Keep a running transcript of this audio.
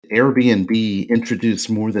Airbnb introduced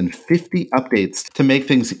more than 50 updates to make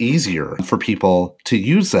things easier for people to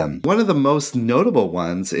use them. One of the most notable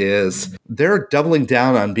ones is they're doubling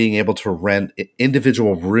down on being able to rent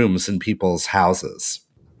individual rooms in people's houses.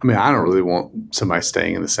 I mean, I don't really want somebody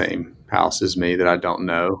staying in the same house as me that I don't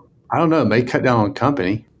know. I don't know. It may cut down on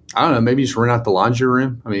company. I don't know. Maybe just rent out the laundry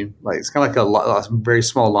room. I mean, like it's kind of like a very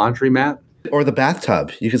small laundry mat. Or the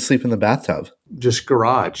bathtub. You can sleep in the bathtub. Just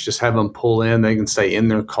garage. Just have them pull in. They can stay in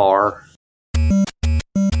their car.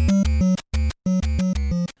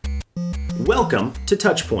 Welcome to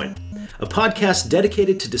Touchpoint, a podcast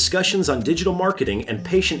dedicated to discussions on digital marketing and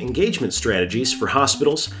patient engagement strategies for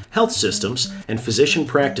hospitals, health systems, and physician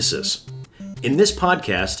practices. In this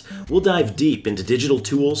podcast, we'll dive deep into digital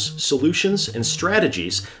tools, solutions, and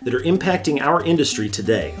strategies that are impacting our industry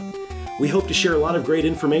today. We hope to share a lot of great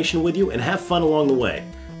information with you and have fun along the way.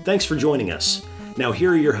 Thanks for joining us. Now,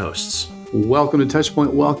 here are your hosts. Welcome to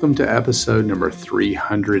Touchpoint. Welcome to episode number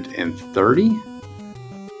 330.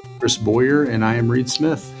 Chris Boyer, and I am Reed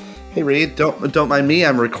Smith. Hey, Reed, don't mind me.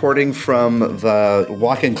 I'm recording from the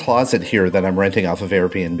walk-in closet here that I'm renting off of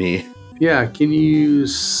Airbnb. Yeah, can you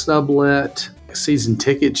sublet season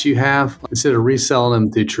tickets you have? Instead of reselling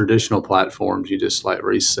them through traditional platforms, you just like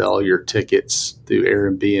resell your tickets through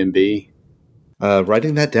Airbnb.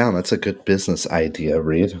 Writing that down, that's a good business idea,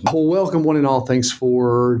 Reed. Well, welcome one and all. Thanks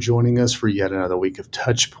for joining us for yet another week of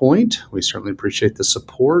Touchpoint. We certainly appreciate the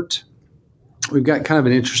support. We've got kind of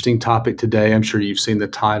an interesting topic today. I'm sure you've seen the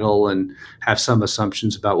title and have some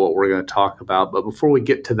assumptions about what we're going to talk about. But before we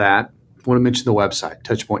get to that, I want to mention the website,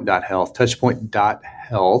 touchpoint.health.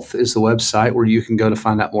 Touchpoint.health is the website where you can go to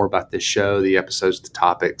find out more about this show, the episodes, the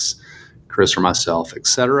topics, Chris or myself,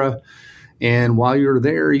 etc. And while you're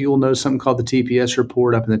there, you'll know something called the TPS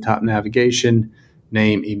report up in the top navigation,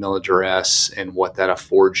 name, email address, and what that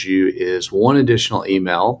affords you is one additional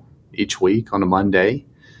email each week on a Monday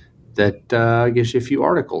that gives you a few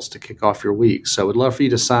articles to kick off your week. So we'd love for you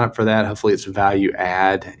to sign up for that. Hopefully it's value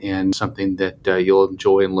add and something that you'll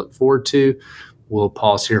enjoy and look forward to. We'll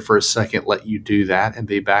pause here for a second, let you do that, and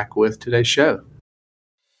be back with today's show.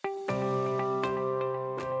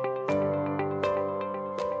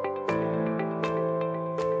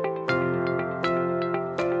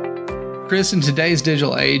 Chris, in today's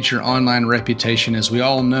digital age, your online reputation, as we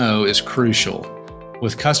all know, is crucial.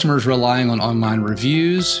 With customers relying on online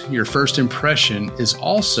reviews, your first impression is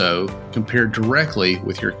also compared directly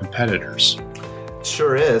with your competitors.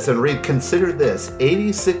 Sure is. And Reed, consider this.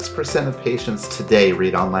 86% of patients today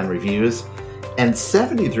read online reviews, and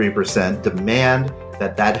 73% demand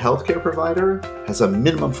that healthcare provider has a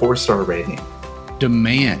minimum 4-star rating.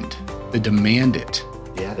 Demand. They demand it.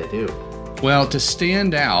 Yeah, they do. Well, to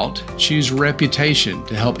stand out, choose reputation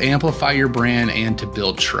to help amplify your brand and to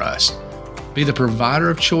build trust. Be the provider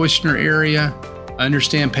of choice in your area,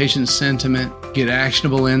 understand patient sentiment, get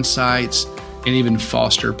actionable insights, and even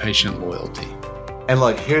foster patient loyalty. And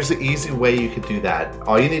look, here's the easy way you could do that.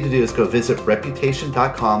 All you need to do is go visit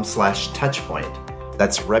reputation.com/touchpoint.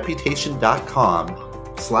 That's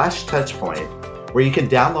reputation.com/touchpoint, where you can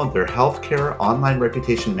download their healthcare online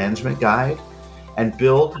reputation management guide and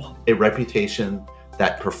build a reputation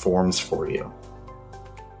that performs for you.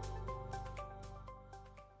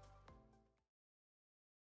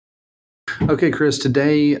 Okay, Chris,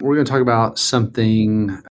 today we're going to talk about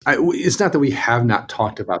something. It's not that we have not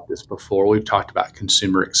talked about this before. We've talked about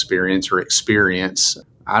consumer experience or experience,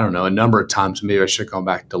 I don't know, a number of times. Maybe I should have gone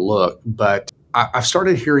back to look. But I've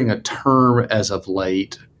started hearing a term as of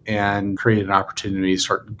late and created an opportunity to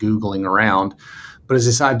start Googling around. But it's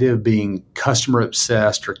this idea of being customer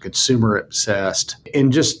obsessed or consumer obsessed.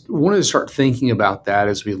 And just wanted to start thinking about that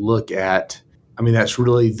as we look at, I mean, that's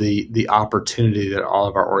really the opportunity that all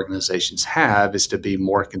of our organizations have, is to be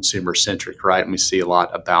more consumer centric, right? And we see a lot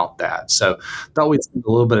about that. So I thought we'd spend a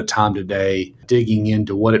little bit of time today digging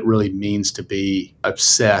into what it really means to be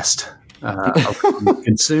obsessed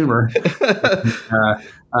consumer.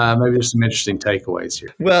 Maybe there's some interesting takeaways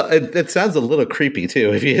here. Well, it sounds a little creepy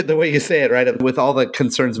too, if you the way you say it, right? With all the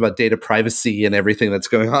concerns about data privacy and everything that's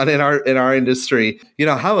going on in our industry, you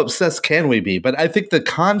know, how obsessed can we be? But I think the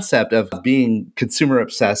concept of being consumer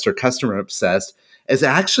obsessed or customer obsessed is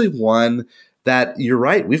actually one that, you're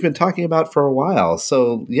right, we've been talking about for a while.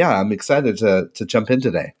 So yeah, I'm excited to jump in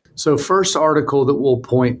today. So first article that we'll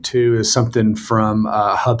point to is something from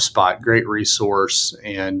HubSpot, great resource,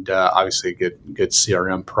 and obviously a good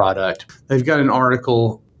CRM product. They've got an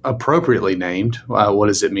article appropriately named. What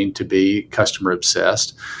does it mean to be customer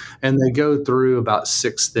obsessed? And they go through about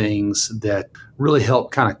 6 things that really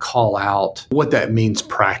help kind of call out what that means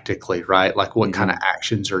practically, right? Like what kind of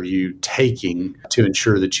actions are you taking to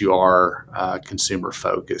ensure that you are consumer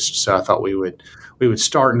focused? So I thought we would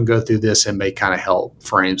start and go through this and may kind of help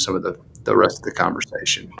frame some of the rest of the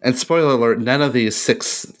conversation. And spoiler alert, none of these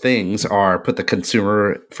 6 things are put the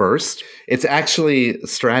consumer first. It's actually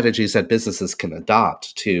strategies that businesses can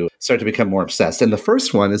adopt to start to become more obsessed. And the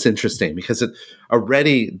first one is interesting because it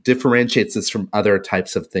already differentiates us from other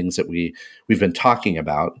types of things that we've been talking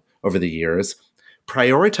about over the years.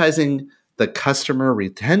 Prioritizing the customer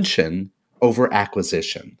retention over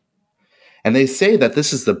acquisition. And they say that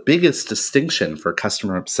this is the biggest distinction for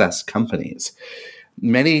customer obsessed companies.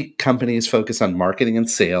 Many companies focus on marketing and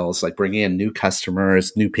sales, like bringing in new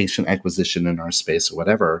customers, new patient acquisition in our space or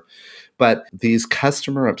whatever. But these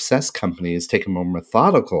customer obsessed companies take a more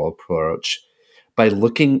methodical approach by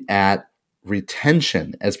looking at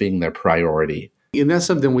retention as being their priority. And that's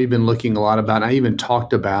something we've been looking a lot about. I even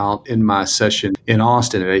talked about in my session in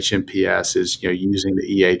Austin at HMPS is using the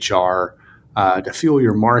EHR to fuel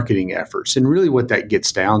your marketing efforts. And really what that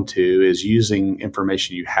gets down to is using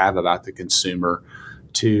information you have about the consumer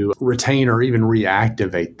to retain or even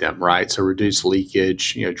reactivate them, right? So reduce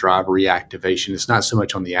leakage, drive reactivation. It's not so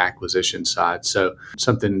much on the acquisition side. So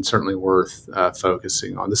something certainly worth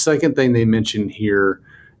focusing on. The second thing they mention here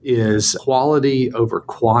is quality over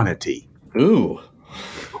quantity. Ooh.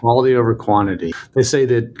 Quality over quantity. They say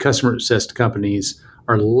that customer obsessed companies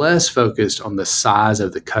are less focused on the size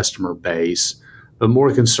of the customer base, but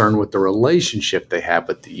more concerned with the relationship they have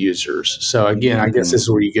with the users. So again, I guess this is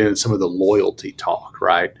where you get into some of the loyalty talk,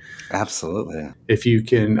 right? Absolutely. If you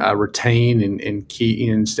can retain and key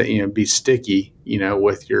and be sticky,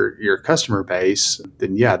 with your customer base,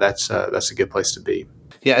 then that's a good place to be.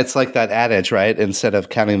 Yeah, it's like that adage, right? Instead of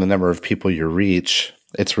counting the number of people you reach,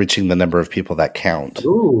 it's reaching the number of people that count.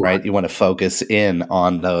 Ooh. Right? You want to focus in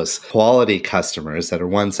on those quality customers that are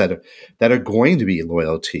ones that are going to be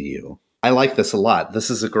loyal to you. I like this a lot.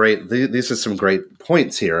 This is these are some great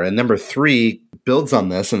points here. And number 3 builds on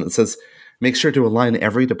this, and it says, make sure to align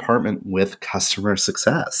every department with customer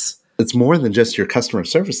success. It's more than just your customer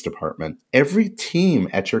service department. Every team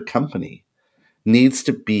at your company needs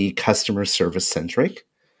to be customer service centric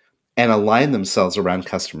and align themselves around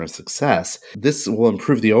customer success. This will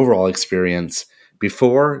improve the overall experience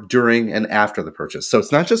before, during, and after the purchase. So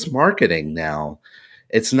it's not just marketing now.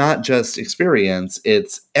 It's not just experience.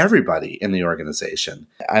 It's everybody in the organization.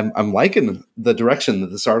 I'm liking the direction that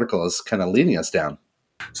this article is kind of leading us down.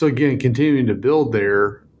 So again, continuing to build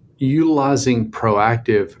there, utilizing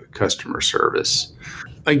proactive customer service.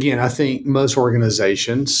 Again, I think most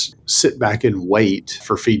organizations sit back and wait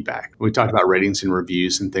for feedback. We talked about ratings and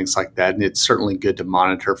reviews and things like that, and it's certainly good to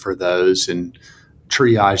monitor for those and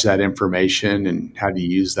triage that information and how to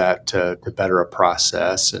use that to better a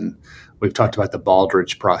process. And we've talked about the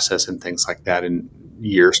Baldrige process and things like that in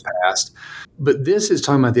years past. But this is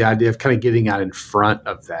talking about the idea of kind of getting out in front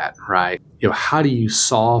of that, right? How do you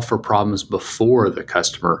solve for problems before the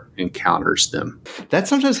customer encounters them? That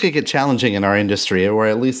sometimes can get challenging in our industry, or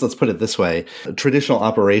at least let's put it this way. Traditional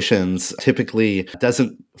operations typically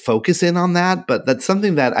doesn't focus in on that, but that's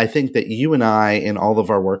something that I think that you and I, in all of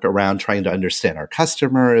our work around trying to understand our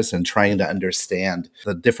customers and trying to understand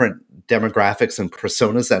the different demographics and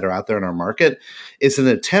personas that are out there in our market, is an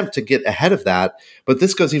attempt to get ahead of that. But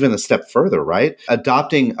this goes even a step further, right?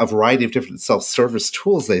 Adopting a variety of different self-service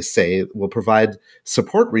tools, they say, will provide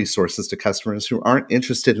support resources to customers who aren't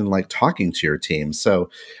interested in talking to your team. So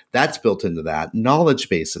that's built into that. Knowledge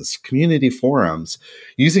bases, community forums,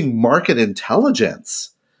 using market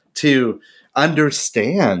intelligence to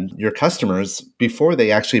understand your customers before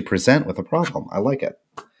they actually present with a problem. I like it.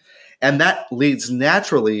 And that leads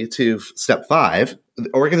naturally to step 5.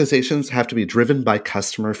 Organizations have to be driven by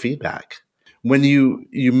customer feedback. When you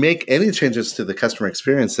make any changes to the customer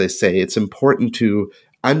experience, they say it's important to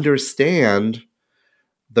understand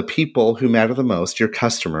the people who matter the most, your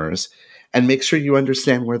customers, and make sure you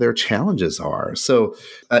understand where their challenges are. So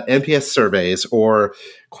NPS surveys or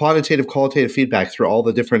qualitative feedback through all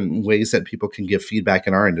the different ways that people can give feedback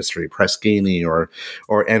in our industry, Press Ganey or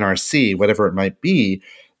NRC, whatever it might be,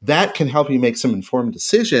 that can help you make some informed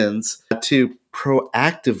decisions to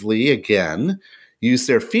proactively, again, use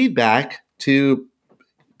their feedback to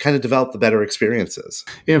kind of develop the better experiences.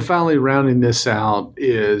 And finally, rounding this out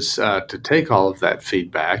is to take all of that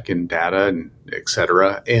feedback and data and et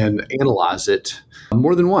cetera and analyze it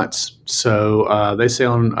more than once. So they say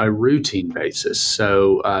on a routine basis.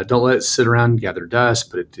 So don't let it sit around and gather dust,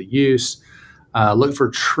 put it to use. Look for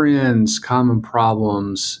trends, common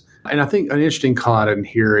problems. And I think an interesting call out in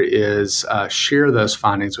here is share those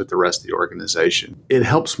findings with the rest of the organization. It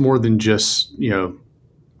helps more than just,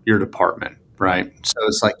 your department, right? So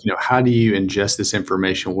it's like, how do you ingest this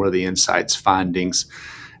information? What are the insights, findings?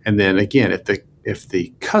 And then again, if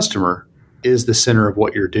the customer is the center of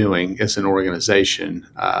what you're doing as an organization,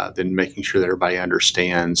 then making sure that everybody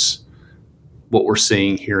understands what we're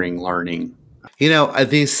seeing, hearing, learning.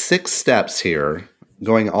 These 6 steps here,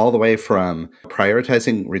 going all the way from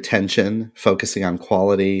prioritizing retention, focusing on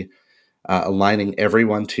quality, aligning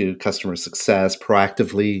everyone to customer success,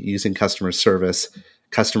 proactively using customer service,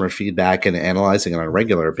 customer feedback, and analyzing it on a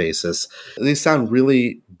regular basis. These sound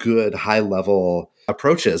really good, high-level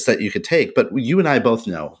approaches that you could take. But you and I both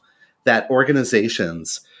know that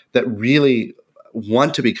organizations that really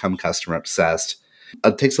want to become customer obsessed,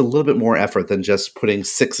 it takes a little bit more effort than just putting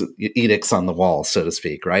 6 edicts on the wall, so to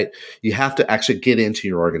speak, right? You have to actually get into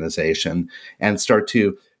your organization and start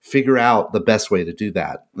to figure out the best way to do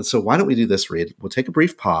that. And so why don't we do this, Reed? We'll take a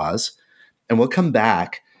brief pause and we'll come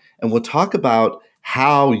back and we'll talk about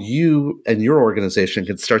how you and your organization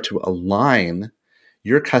can start to align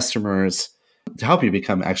your customers to help you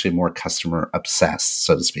become actually more customer obsessed,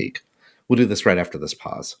 so to speak. We'll do this right after this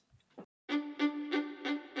pause.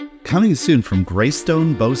 Coming soon from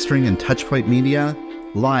Greystone, Bowstring, and Touchpoint Media,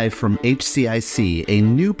 live from HCIC, a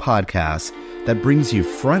new podcast that brings you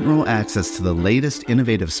front row access to the latest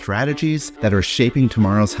innovative strategies that are shaping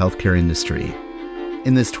tomorrow's healthcare industry.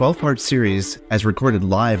 In this 12-part series, as recorded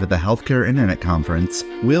live at the Healthcare Internet Conference,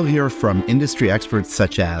 we'll hear from industry experts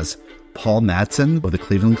such as Paul Madsen of the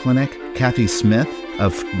Cleveland Clinic, Kathy Smith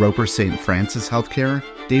of Roper St. Francis Healthcare,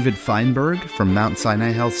 David Feinberg from Mount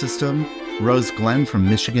Sinai Health System, Rose Glenn from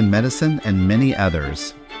Michigan Medicine, and many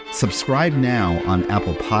others. Subscribe now on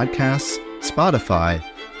Apple Podcasts, Spotify,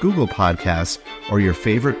 Google Podcasts, or your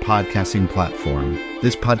favorite podcasting platform.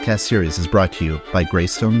 This podcast series is brought to you by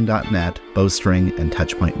Greystone.net, Bowstring, and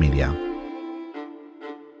Touchpoint Media.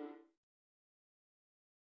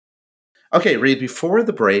 Okay, Reed, before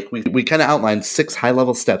the break, we kind of outlined 6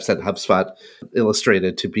 high-level steps that HubSpot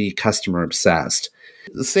illustrated to be customer obsessed.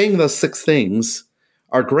 Saying those 6 things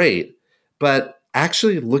are great, but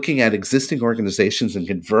actually looking at existing organizations and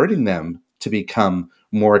converting them to become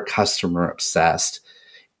more customer obsessed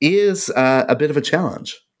is a bit of a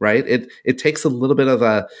challenge, right? It takes a little bit of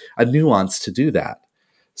a nuance to do that.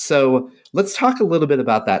 So let's talk a little bit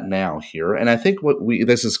about that now here. And I think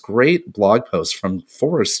there's this great blog post from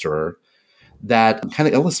Forrester that kind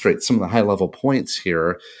of illustrates some of the high level points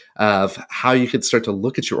here of how you could start to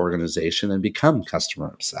look at your organization and become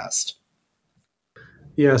customer obsessed.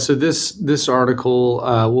 Yeah, so this article,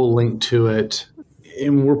 we'll link to it,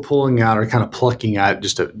 and we're pulling out or kind of plucking out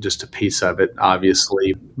just a piece of it,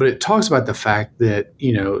 obviously. But it talks about the fact that,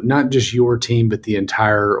 not just your team, but the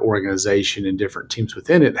entire organization and different teams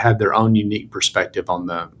within it have their own unique perspective on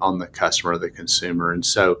the customer, the consumer. And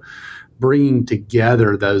so bringing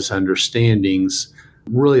together those understandings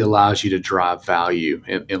really allows you to drive value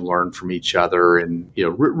and learn from each other and,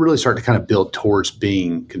 really start to kind of build towards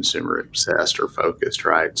being consumer obsessed or focused,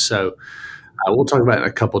 right? So we'll talk about it in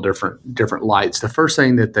a couple different lights. The first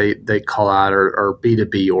thing that they call out are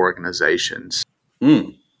B2B organizations.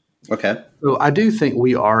 Okay. So I do think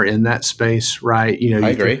we are in that space, right? I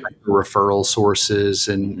agree. Think like referral sources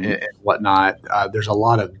and whatnot. There's a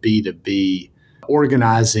lot of B2B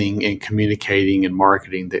organizing and communicating and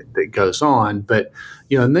marketing that goes on. But,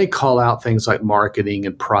 and they call out things like marketing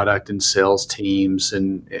and product and sales teams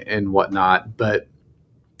and whatnot. But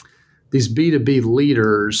these B2B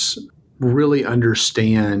leaders really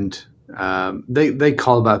understand, they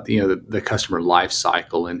call about, the customer life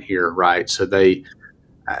cycle in here, right? So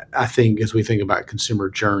I think as we think about consumer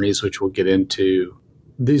journeys, which we'll get into,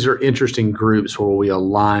 these are interesting groups where we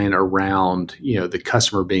align around, the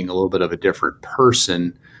customer being a little bit of a different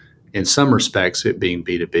person in some respects, it being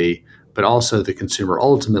B2B, but also the consumer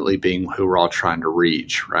ultimately being who we're all trying to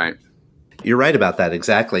reach, right? You're right about that,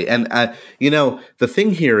 exactly. And, the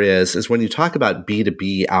thing here is when you talk about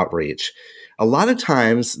B2B outreach, a lot of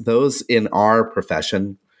times those in our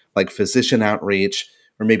profession, like physician outreach,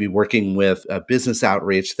 or maybe working with business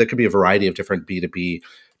outreach, there could be a variety of different B2B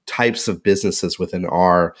types of businesses within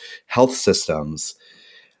our health systems.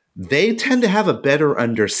 They tend to have a better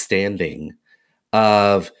understanding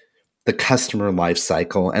of the customer life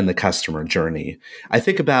cycle and the customer journey. I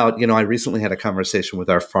think about, I recently had a conversation with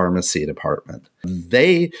our pharmacy department.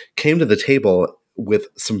 They came to the table with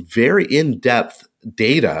some very in-depth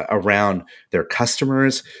data around their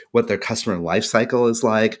customers, what their customer life cycle is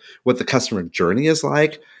like, what the customer journey is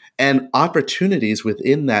like. and opportunities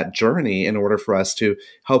within that journey in order for us to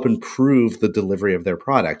help improve the delivery of their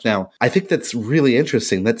product. Now, I think that's really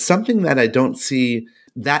interesting. That's something that I don't see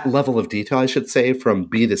that level of detail, I should say, from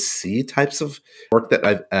B2C types of work that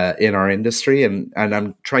I've in our industry. And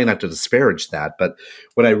I'm trying not to disparage that. But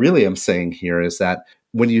what I really am saying here is that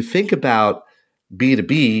when you think about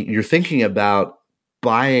B2B, you're thinking about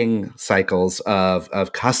buying cycles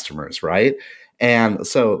of customers, right? And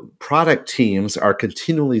so product teams are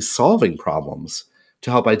continually solving problems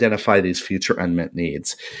to help identify these future unmet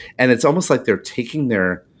needs. And it's almost like they're taking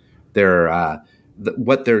what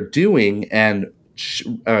they're doing and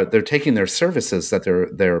they're taking their services that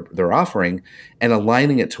they're offering and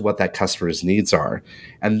aligning it to what that customer's needs are.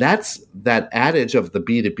 And that's that adage of the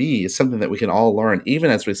B2B is something that we can all learn even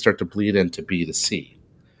as we start to bleed into B2C.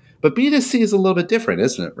 But B2C is a little bit different,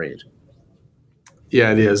 isn't it, Reed?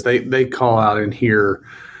 Yeah, it is. They call out in here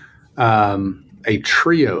a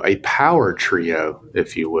trio, a power trio,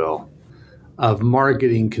 if you will, of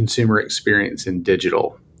marketing, consumer experience, and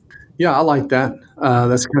digital. Yeah, I like that.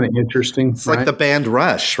 That's kind of interesting. It's like the band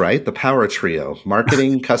Rush, right? The power trio: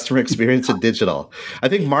 marketing, customer experience, and digital. I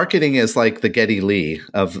think marketing is like the Geddy Lee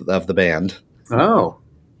of the band. Oh,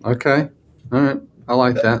 okay. All right. I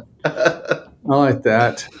like that. I like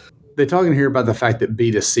that. They're talking here about the fact that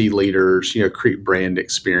B2C leaders, create brand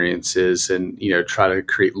experiences and, try to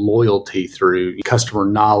create loyalty through customer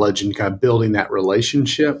knowledge and kind of building that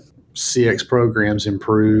relationship. CX programs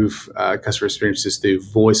improve customer experiences through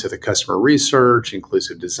voice of the customer research,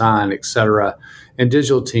 inclusive design, et cetera. And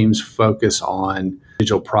digital teams focus on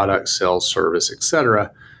digital product, sales, service, et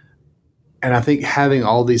cetera. And I think having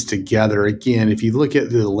all these together, again, if you look at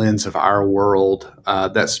the lens of our world,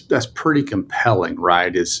 that's pretty compelling,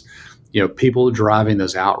 right? Is people driving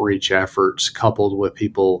those outreach efforts coupled with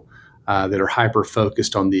people that are hyper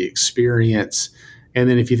focused on the experience. And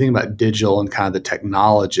then if you think about digital and kind of the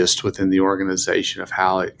technologist within the organization of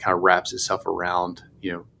how it kind of wraps itself around,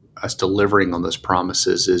 us delivering on those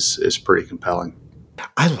promises is pretty compelling.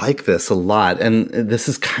 I like this a lot. And this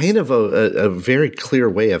is kind of a very clear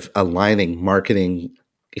way of aligning marketing,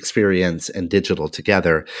 experience, and digital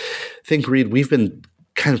together. I think, Reed, we've been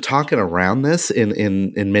kind of talking around this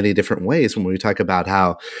in many different ways when we talk about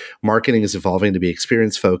how marketing is evolving to be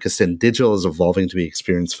experience focused and digital is evolving to be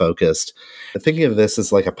experience focused. Thinking of this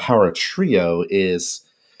as like a power trio this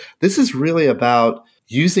is really about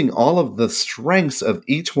using all of the strengths of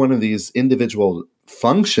each one of these individual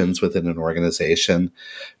functions within an organization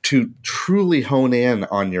to truly hone in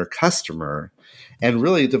on your customer and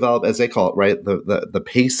really develop, as they call it, right, the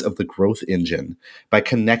pace of the growth engine by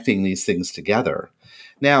connecting these things together.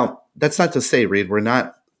 Now, that's not to say, Reed, we're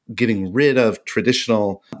not getting rid of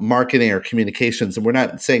traditional marketing or communications. And we're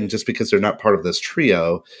not saying just because they're not part of this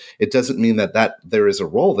trio, it doesn't mean that there is a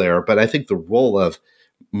role there. But I think the role of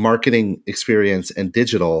marketing, experience, and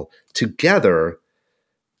digital together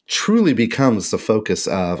truly becomes the focus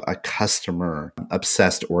of a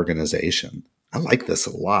customer-obsessed organization. I like this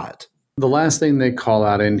a lot. The last thing they call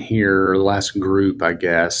out in here, or the last group, I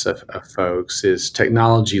guess, of folks is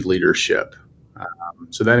technology leadership.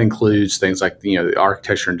 So that includes things like the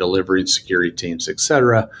architecture and delivery and security teams, et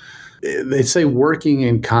cetera. They say working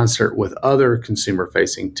in concert with other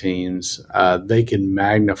consumer-facing teams, they can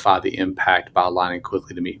magnify the impact by aligning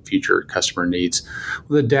quickly to meet future customer needs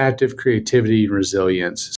with adaptive creativity and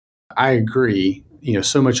resilience. I agree.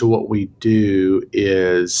 So much of what we do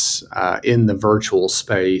is in the virtual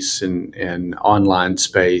space and online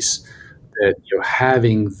space. That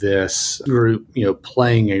having this group,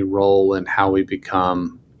 playing a role in how we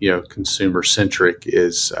become, consumer centric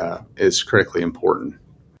is critically important.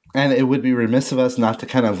 And it would be remiss of us not to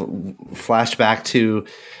kind of flash back to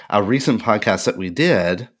a recent podcast that we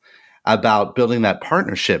did about building that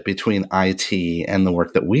partnership between IT and the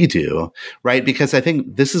work that we do, right? Because I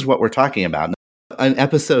think this is what we're talking about. In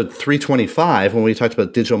episode 325, when we talked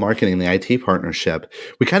about digital marketing and the IT partnership,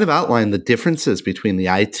 we kind of outlined the differences between the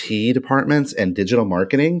IT departments and digital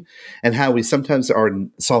marketing and how we sometimes are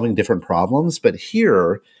solving different problems. But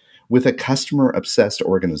here, with a customer-obsessed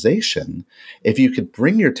organization, if you could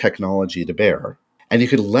bring your technology to bear and you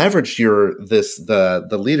could leverage the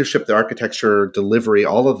leadership, the architecture, delivery,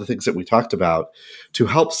 all of the things that we talked about to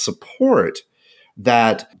help support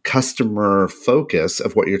that customer focus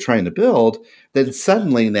of what you're trying to build, then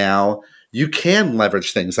suddenly now you can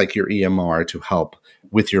leverage things like your EMR to help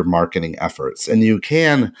with your marketing efforts. And you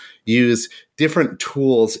can use different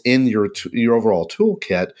tools in your overall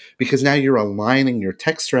toolkit because now you're aligning your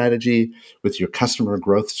tech strategy with your customer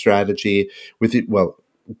growth strategy,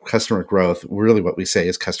 customer growth, really what we say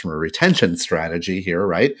is customer retention strategy here,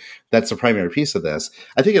 right? That's the primary piece of this.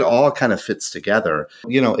 I think it all kind of fits together.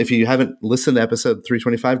 If you haven't listened to episode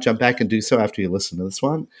 325, jump back and do so after you listen to this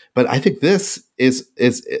one. But I think this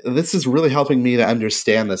is really helping me to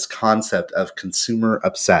understand this concept of consumer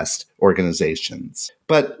obsessed organizations.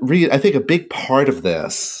 But Reed, I think a big part of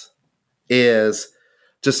this is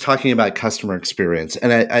just talking about customer experience.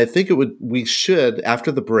 And I think we should,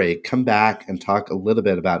 after the break, come back and talk a little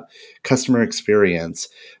bit about customer experience,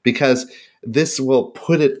 because this will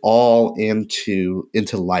put it all into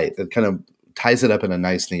light. It kind of ties it up in a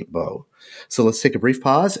nice, neat bow. So let's take a brief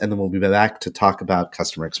pause, and then we'll be back to talk about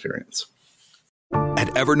customer experience. At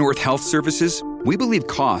Evernorth Health Services, we believe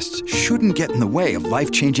costs shouldn't get in the way of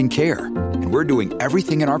life-changing care, and we're doing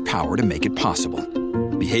everything in our power to make it possible.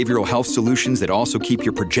 Behavioral health solutions that also keep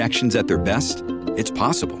your projections at their best? It's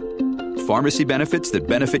possible. Pharmacy benefits that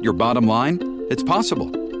benefit your bottom line? It's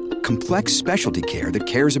possible. Complex specialty care that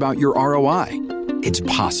cares about your ROI? It's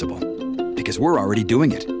possible. Because we're already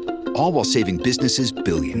doing it. All while saving businesses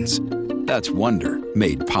billions. That's Wonder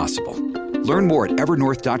made possible. Learn more at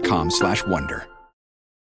evernorth.com/wonder.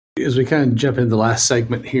 As we kind of jump into the last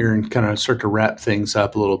segment here and kind of start to wrap things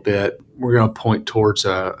up a little bit, we're going to point towards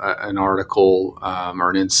an article or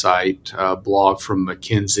an insight blog from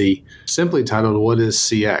McKinsey, simply titled, "What is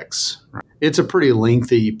CX?" Right? It's a pretty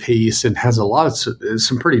lengthy piece and has a lot of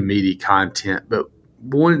some pretty meaty content, but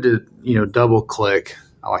wanted to double click.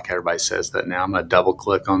 I like how everybody says that now. I'm going to double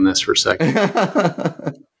click on this for a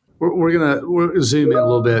second. We're going to zoom in a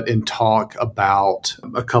little bit and talk about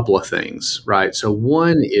a couple of things, right? So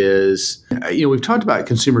one is, we've talked about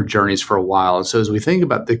consumer journeys for a while. And so as we think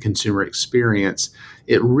about the consumer experience,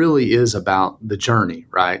 it really is about the journey,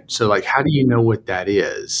 right? So like, how do you know what that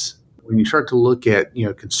is? When you start to look at,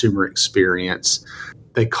 consumer experience,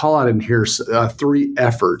 they call out in here 3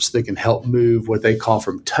 efforts that can help move what they call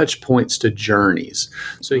from touch points to journeys.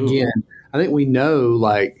 So again, I think we know,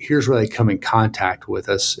 like, here's where they come in contact with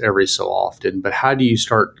us every so often, but how do you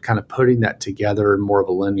start kind of putting that together in more of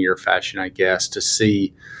a linear fashion, I guess, to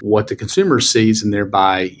see what the consumer sees and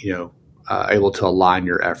thereby, able to align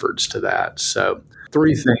your efforts to that. So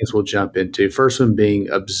 3 things we'll jump into. First one being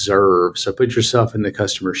observe. So put yourself in the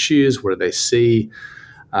customer's shoes. What do they see?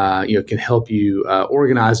 Can help you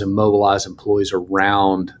organize and mobilize employees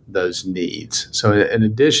around those needs. So in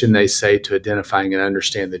addition, they say to identifying and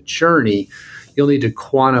understand the journey, you'll need to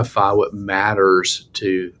quantify what matters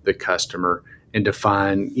to the customer and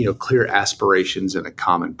define, clear aspirations and a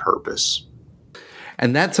common purpose.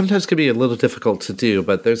 And that sometimes can be a little difficult to do,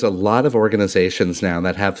 but there's a lot of organizations now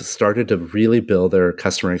that have started to really build their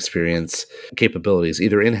customer experience capabilities,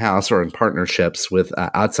 either in-house or in partnerships with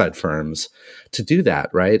outside firms to do that,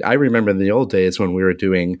 right? I remember in the old days when we were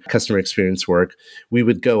doing customer experience work, we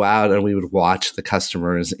would go out and we would watch the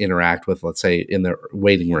customers interact with, let's say, in their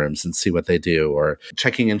waiting rooms and see what they do, or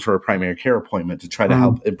checking in for a primary care appointment to try to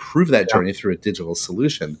help improve that journey through a digital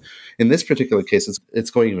solution. In this particular case, it's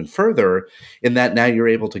going even further in that now you're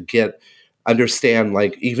able to understand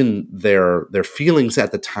like even their feelings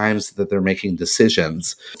at the times that they're making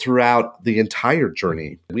decisions throughout the entire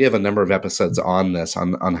journey. We have a number of episodes on this,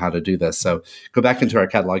 on how to do this. So go back into our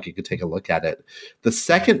catalog, you could take a look at it. The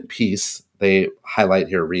second piece they highlight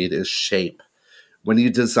here, Reed, is shape. When you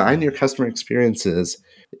design your customer experiences,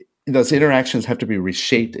 those interactions have to be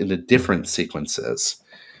reshaped into different sequences.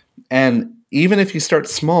 And even if you start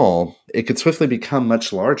small, it could swiftly become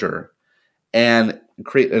much larger and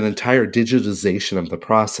create an entire digitization of the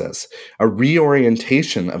process, a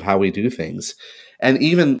reorientation of how we do things, and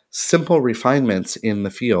even simple refinements in the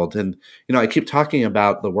field. And, I keep talking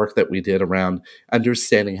about the work that we did around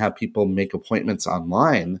understanding how people make appointments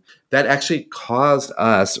online. That actually caused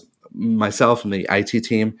us, myself and the IT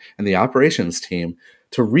team and the operations team,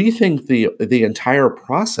 to rethink the entire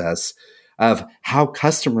process of how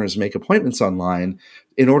customers make appointments online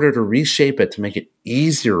in order to reshape it to make it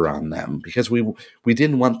easier on them, because we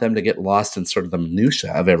didn't want them to get lost in sort of the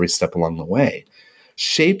minutia of every step along the way.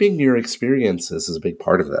 Shaping your experiences is a big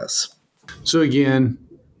part of this. So again,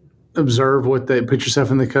 observe put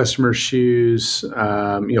yourself in the customer's shoes,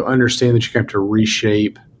 understand that you have to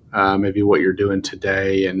reshape maybe what you're doing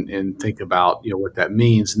today and think about, what that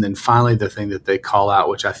means. And then finally, the thing that they call out,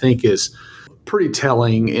 which I think is pretty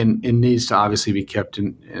telling and needs to obviously be kept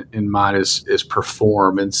in mind is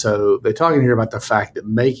perform. And so they talk in here about the fact that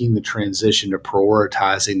making the transition to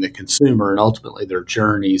prioritizing the consumer and ultimately their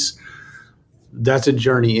journeys, that's a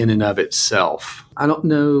journey in and of itself. I don't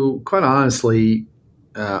know, quite honestly,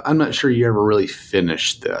 I'm not sure you ever really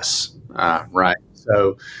finished this, right?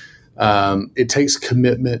 So It takes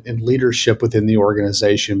commitment and leadership within the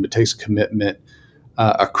organization, but it takes commitment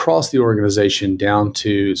across the organization down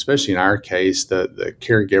to, especially in our case, the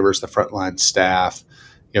caregivers, the frontline staff,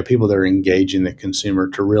 people that are engaging the consumer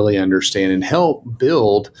to really understand and help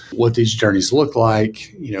build what these journeys look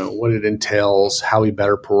like, what it entails, how we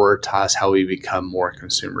better prioritize, how we become more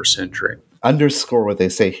consumer centric. Underscore what they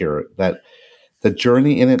say here, that the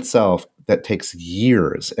journey in itself that takes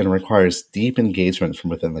years and requires deep engagement from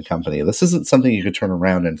within the company. This isn't something you could turn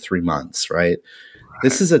around in 3 months, right?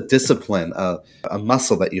 This is a discipline, a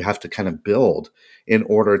muscle that you have to kind of build in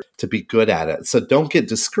order to be good at it. So don't get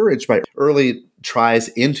discouraged by early tries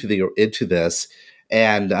into this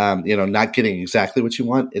and not getting exactly what you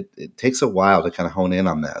want. It takes a while to kind of hone in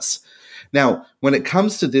on this. Now, when it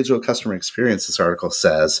comes to digital customer experience, this article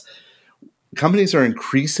says, companies are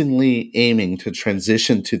increasingly aiming to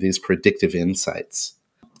transition to these predictive insights.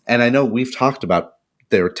 And I know we've talked about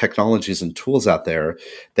there are technologies and tools out there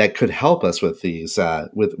that could help us with these,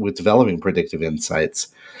 with developing predictive insights.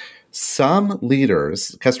 Some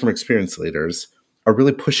leaders, customer experience leaders, are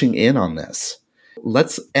really pushing in on this.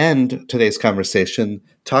 Let's end today's conversation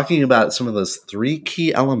talking about some of those 3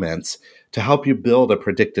 key elements to help you build a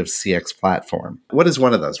predictive CX platform. What is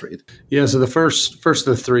one of those, Reed? Yeah, so the first of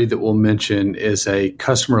the 3 that we'll mention is a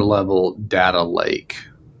customer level data lake.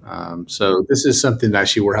 So this is something that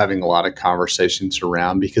actually we're having a lot of conversations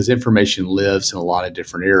around because information lives in a lot of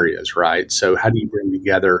different areas, right? So how do you bring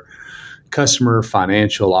together customer,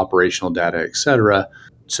 financial, operational data, et cetera,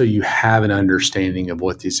 so you have an understanding of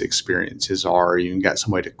what these experiences are? You got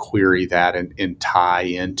some way to query that and tie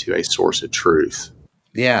into a source of truth.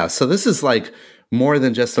 Yeah, so this is like more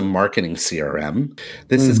than just a marketing CRM.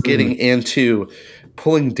 This is getting into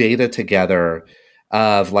pulling data together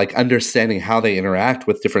of like understanding how they interact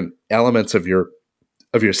with different elements of your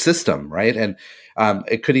system, right? And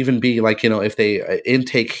it could even be like, if they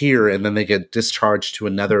intake here and then they get discharged to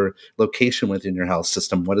another location within your health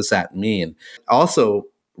system, what does that mean? Also,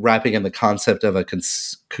 wrapping in the concept of a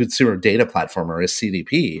consumer data platform or a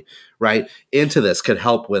CDP, right, into this could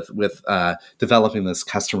help with developing this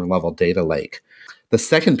customer level data lake. The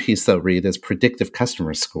second piece, though, Reed, is predictive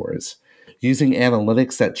customer scores, using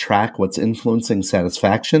analytics that track what's influencing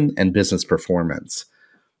satisfaction and business performance.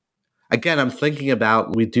 Again, I'm thinking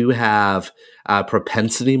about, we do have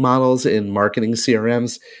propensity models in marketing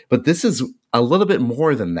CRMs, but this is a little bit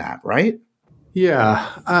more than that, right?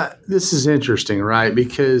 Yeah, this is interesting, right?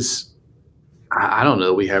 Because I don't know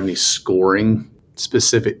that we have any scoring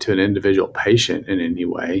specific to an individual patient in any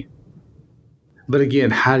way. But again,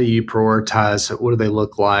 how do you prioritize? What do they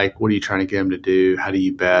look like? What are you trying to get them to do? How do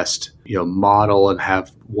you best, model and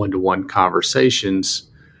have one-to-one conversations?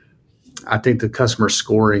 I think the customer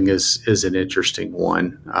scoring is an interesting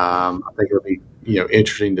one. I think it'll be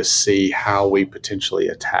interesting to see how we potentially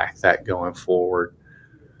attack that going forward.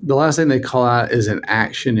 The last thing they call out is an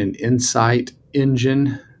action and insight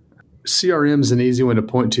engine. CRM is an easy one to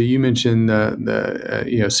point to. You mentioned the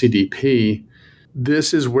CDP.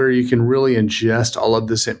 This is where you can really ingest all of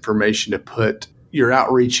this information to put your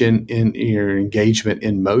outreach in your engagement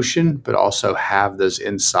in motion, but also have those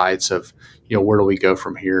insights of, where do we go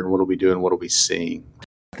from here and what are we doing? What are we seeing?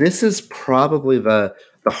 This is probably the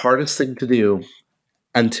hardest thing to do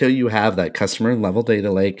until you have that customer level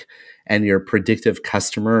data lake and your predictive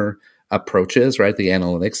customer approaches, right? The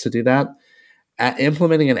analytics to do that.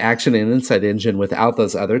 Implementing an action and insight engine without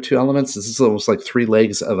those other 2 elements, this is almost like 3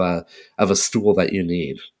 legs of a stool that you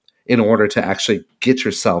need in order to actually get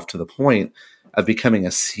yourself to the point of becoming a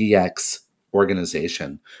CX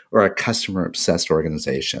organization or a customer obsessed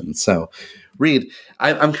organization. So, Reed,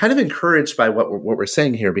 I'm kind of encouraged by what we're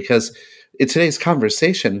saying here, because in today's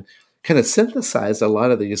conversation kind of synthesized a lot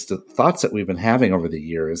of these thoughts that we've been having over the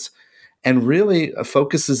years and really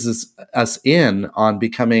focuses us in on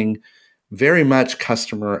becoming very much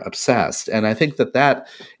customer obsessed. And I think that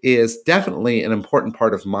is definitely an important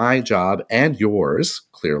part of my job and yours,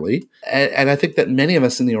 clearly. And I think that many of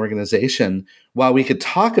us in the organization, while we could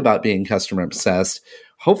talk about being customer obsessed,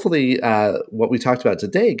 hopefully what we talked about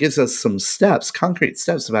today gives us some steps, concrete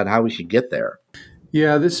steps about how we could get there.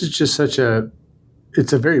 Yeah, this is just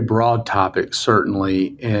it's a very broad topic,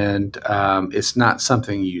 certainly, and it's not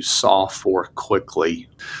something you solve for quickly.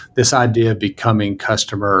 This idea of becoming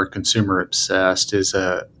customer or consumer obsessed is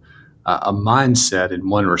a mindset in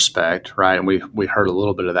one respect, right? And we heard a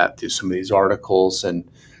little bit of that through some of these articles. And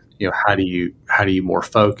how do you more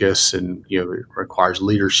focus, and it requires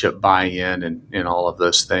leadership buy-in and all of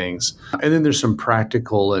those things. And then there's some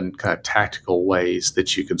practical and kind of tactical ways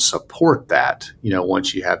that you can support that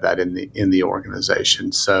once you have that in the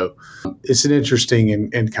organization. So it's an interesting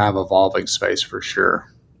and kind of evolving space for sure.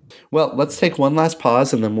 Well, let's take one last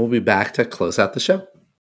pause and then we'll be back to close out the show.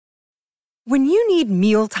 When you need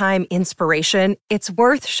mealtime inspiration, it's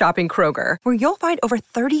worth shopping Kroger, where you'll find over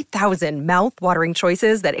 30,000 mouth-watering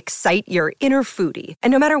choices that excite your inner foodie.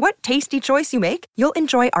 And no matter what tasty choice you make, you'll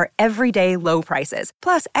enjoy our everyday low prices,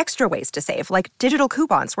 plus extra ways to save, like digital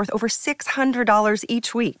coupons worth over $600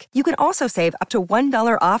 each week. You can also save up to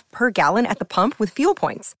 $1 off per gallon at the pump with fuel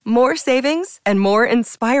points. More savings and more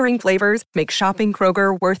inspiring flavors make shopping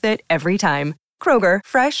Kroger worth it every time. Kroger,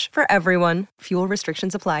 fresh for everyone. Fuel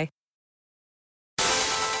restrictions apply.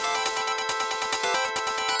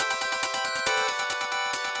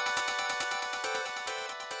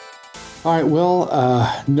 All right, well,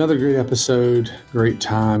 another great episode, great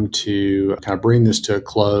time to kind of bring this to a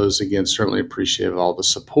close. Again, certainly appreciate all the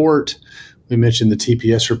support. We mentioned the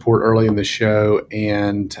TPS report early in the show,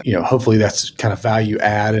 and hopefully that's kind of value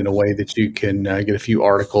add in a way that you can get a few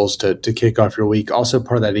articles to kick off your week. Also,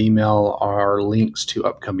 part of that email are links to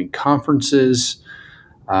upcoming conferences.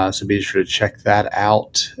 So be sure to check that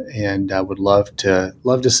out, and I would love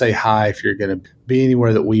to say hi if you're going to be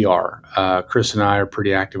anywhere that we are. Chris and I are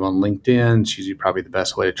pretty active on LinkedIn. It's usually probably the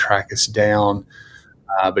best way to track us down,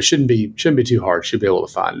 but shouldn't be too hard. Should be able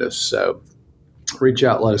to find us. So reach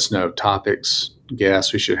out, let us know topics,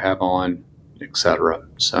 guests we should have on, etc.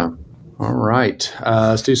 So. All right.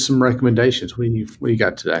 Let's do some recommendations. What do you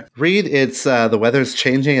got today? Reed, it's the weather's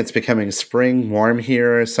changing. It's becoming spring, warm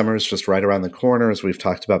here. Summer's just right around the corner, as we've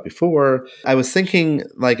talked about before. I was thinking,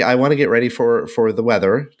 I want to get ready for the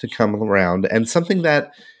weather to come around. And something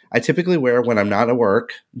that I typically wear when I'm not at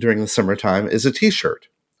work during the summertime is a T-shirt.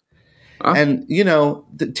 Huh? And,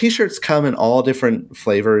 the T-shirts come in all different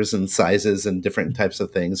flavors and sizes and different types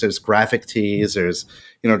of things. There's graphic tees, there's,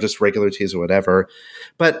 just regular tees or whatever.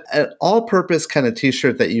 But an all-purpose kind of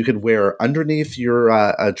T-shirt that you could wear underneath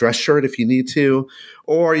your dress shirt if you need to,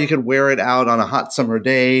 or you could wear it out on a hot summer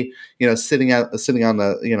day, sitting on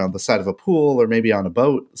the side of a pool or maybe on a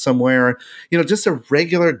boat somewhere. Just a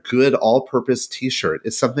regular good all-purpose T-shirt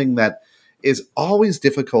is something that is always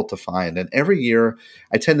difficult to find. And every year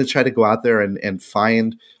I tend to try to go out there and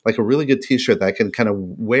find a really good T-shirt that I can kind of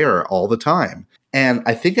wear all the time. And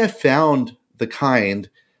I think I found the kind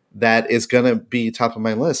that is going to be top of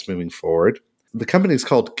my list moving forward. The company is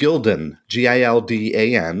called Gildan,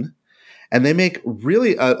 Gildan, and they make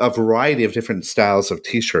really a variety of different styles of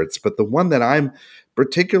T-shirts. But the one that I'm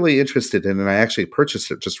particularly interested in, and I actually purchased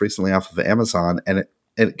it just recently off of Amazon, and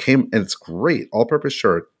it's great, all-purpose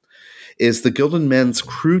shirt, is the Gildan Men's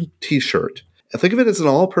Crew T-shirt. Think of it as an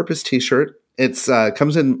all-purpose T-shirt. It's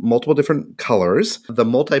comes in multiple different colors. The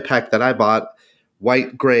multi-pack that I bought,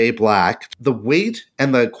 white, gray, black. The weight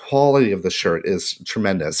and the quality of the shirt is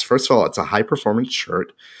tremendous. First of all, it's a high-performance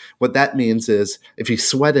shirt. What that means is if you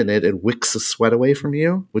sweat in it, it wicks the sweat away from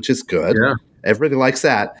you, which is good. Yeah. Everybody likes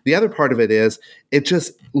that. The other part of it is it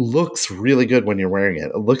just looks really good when you're wearing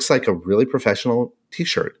it. It looks like a really professional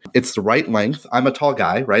T-shirt. It's the right length. I'm a tall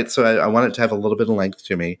guy, right? So I want it to have a little bit of length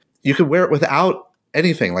to me. You could wear it without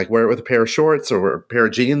anything, wear it with a pair of shorts or a pair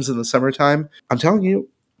of jeans in the summertime. I'm telling you,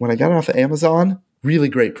 when I got it off of Amazon, really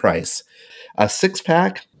great price. A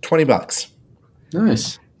 6-pack, $20.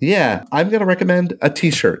 Nice. Yeah, I'm going to recommend a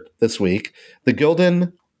T-shirt this week. The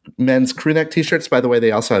Gildan Men's crew neck T-shirts, by the way,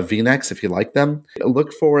 they also have V-necks if you like them.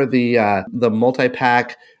 Look for the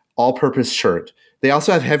multi-pack all-purpose shirt. They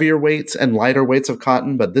also have heavier weights and lighter weights of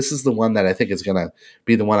cotton, but this is the one that I think is going to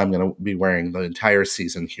be the one I'm going to be wearing the entire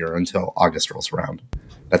season here until August rolls around.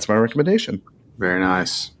 That's my recommendation. Very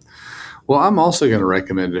nice. Well, I'm also going to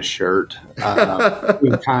recommend a shirt.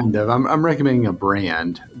 Kind of. I'm recommending a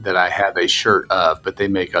brand that I have a shirt of, but they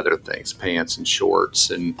make other things, pants and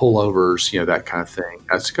shorts and pullovers, that kind of thing.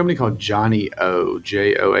 It's a company called Johnnie O,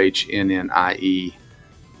 JOHNNIE-O.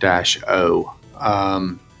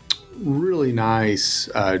 Really nice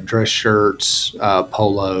dress shirts,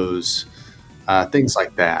 polos, things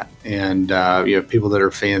like that. And people that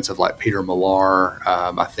are fans of Peter Millar,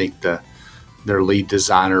 I think their lead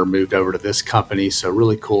designer moved over to this company. So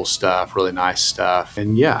really cool stuff, really nice stuff.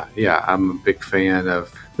 And yeah, I'm a big fan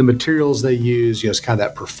of the materials they use. It's kind of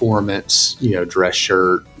that performance, dress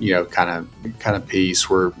shirt, kind of piece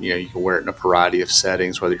where, you can wear it in a variety of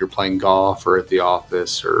settings, whether you're playing golf or at the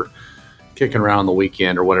office or kicking around on the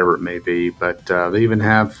weekend or whatever it may be. But they even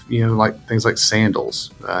have, things like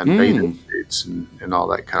sandals and bathing suits and all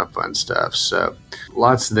that kind of fun stuff. So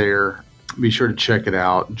lots there. Be sure to check it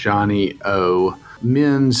out. Johnnie O.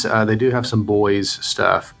 Men's, they do have some boys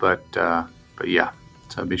stuff, but yeah.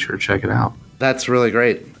 So be sure to check it out. That's really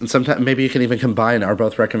great. And sometimes maybe you can even combine our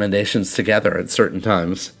both recommendations together at certain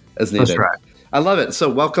times. as needed. That's right. I love it. So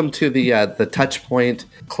welcome to the Touchpoint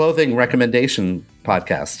clothing recommendation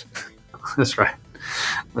podcast. That's right.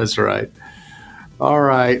 That's right. All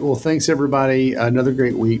right. Well, thanks, everybody. Another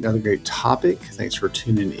great week, another great topic. Thanks for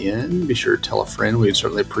tuning in. Be sure to tell a friend. We'd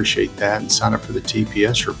certainly appreciate that. And sign up for the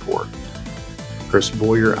TPS report. Chris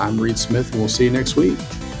Boyer, I'm Reed Smith, and we'll see you next week.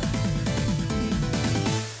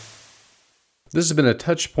 This has been a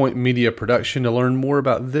Touchpoint Media production. To learn more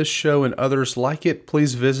about this show and others like it,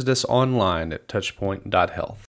 please visit us online at touchpoint.health.